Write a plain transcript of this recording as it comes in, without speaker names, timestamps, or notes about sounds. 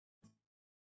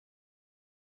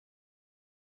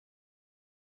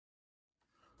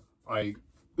Like,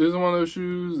 this is one of those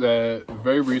shoes that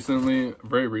very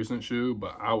recent shoe,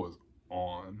 but I was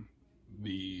on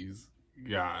these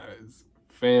guys.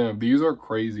 Fam, these are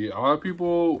crazy. A lot of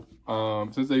people,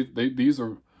 since these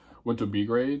are went to B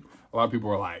grade, a lot of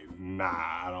people are like, nah,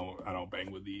 I don't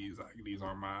bang with these. Like, these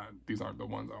aren't the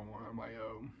ones I want. I'm like,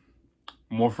 yo,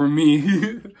 more for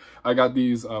me. I got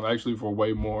these actually for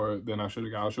way more than I should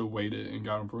have got. I should have waited and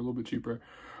got them for a little bit cheaper.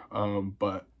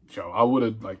 But yo, I would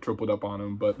have like tripled up on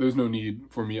them, but there's no need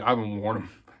for me. I haven't worn them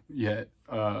yet.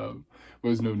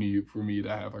 There's no need for me to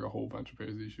have like a whole bunch of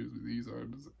pairs of these shoes. These are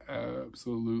just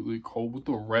absolutely cold with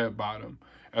the red bottom.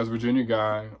 As a Virginia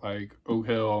guy, like Oak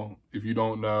Hill, if you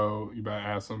don't know, you better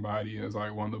ask somebody. It's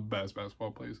like one of the best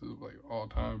basketball places of like all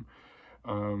time.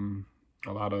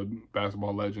 A lot of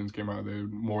basketball legends came out there,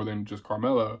 more than just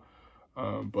Carmelo.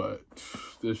 But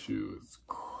this shoe is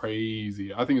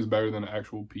crazy. I think it's better than the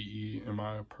actual PE in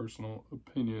my personal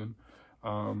opinion.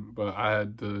 But I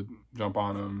had to jump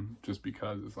on them just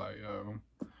because it's like,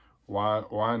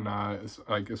 why not? It's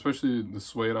like, especially the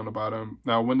suede on the bottom.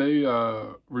 Now, when they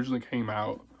originally came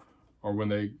out,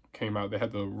 they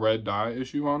had the red dye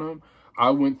issue on them.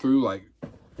 I went through like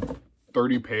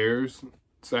 30 pairs.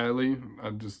 Sadly,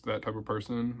 I'm just that type of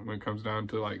person when it comes down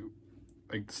to like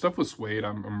stuff with suede.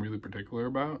 I'm really particular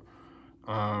about.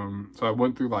 So I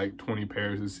went through like 20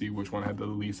 pairs to see which one had the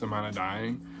least amount of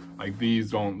dyeing. Like,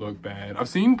 these don't look bad. I've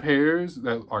seen pairs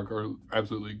that are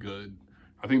absolutely good.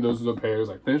 I think those are the pairs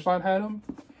like Finish Line had them,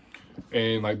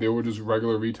 and like they were just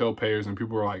regular retail pairs, and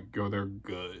people were like, "Yo, they're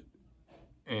good."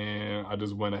 And I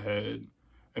just went ahead,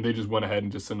 and they just went ahead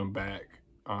and just sent them back.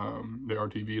 They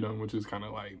RTV'd them, which is kind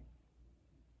of like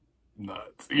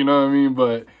nuts, you know what I mean?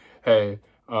 But hey,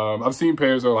 I've seen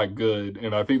pairs that are like good,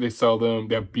 and I think they sell them.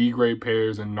 They have B grade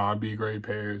pairs and non B grade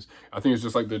pairs. I think it's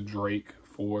just like the Drake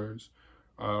 4s,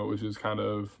 which is kind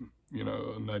of, you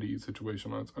know, a nutty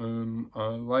situation on its own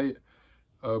light.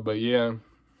 But yeah,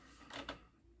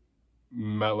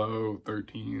 Melo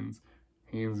 13s,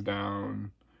 hands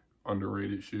down,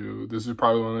 underrated shoe. This is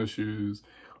probably one of those shoes.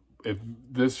 If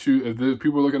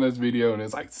people are looking at this video and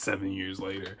it's like 7 years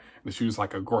later, the shoe's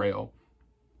like a grail.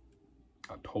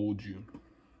 I told you.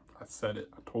 I said it.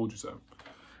 I told you so.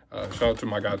 Shout out to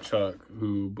my guy Chuck,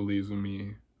 who believes in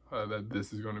me that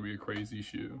this is going to be a crazy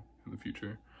shoe in the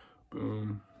future.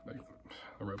 Boom. Like,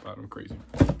 the red bottom, crazy.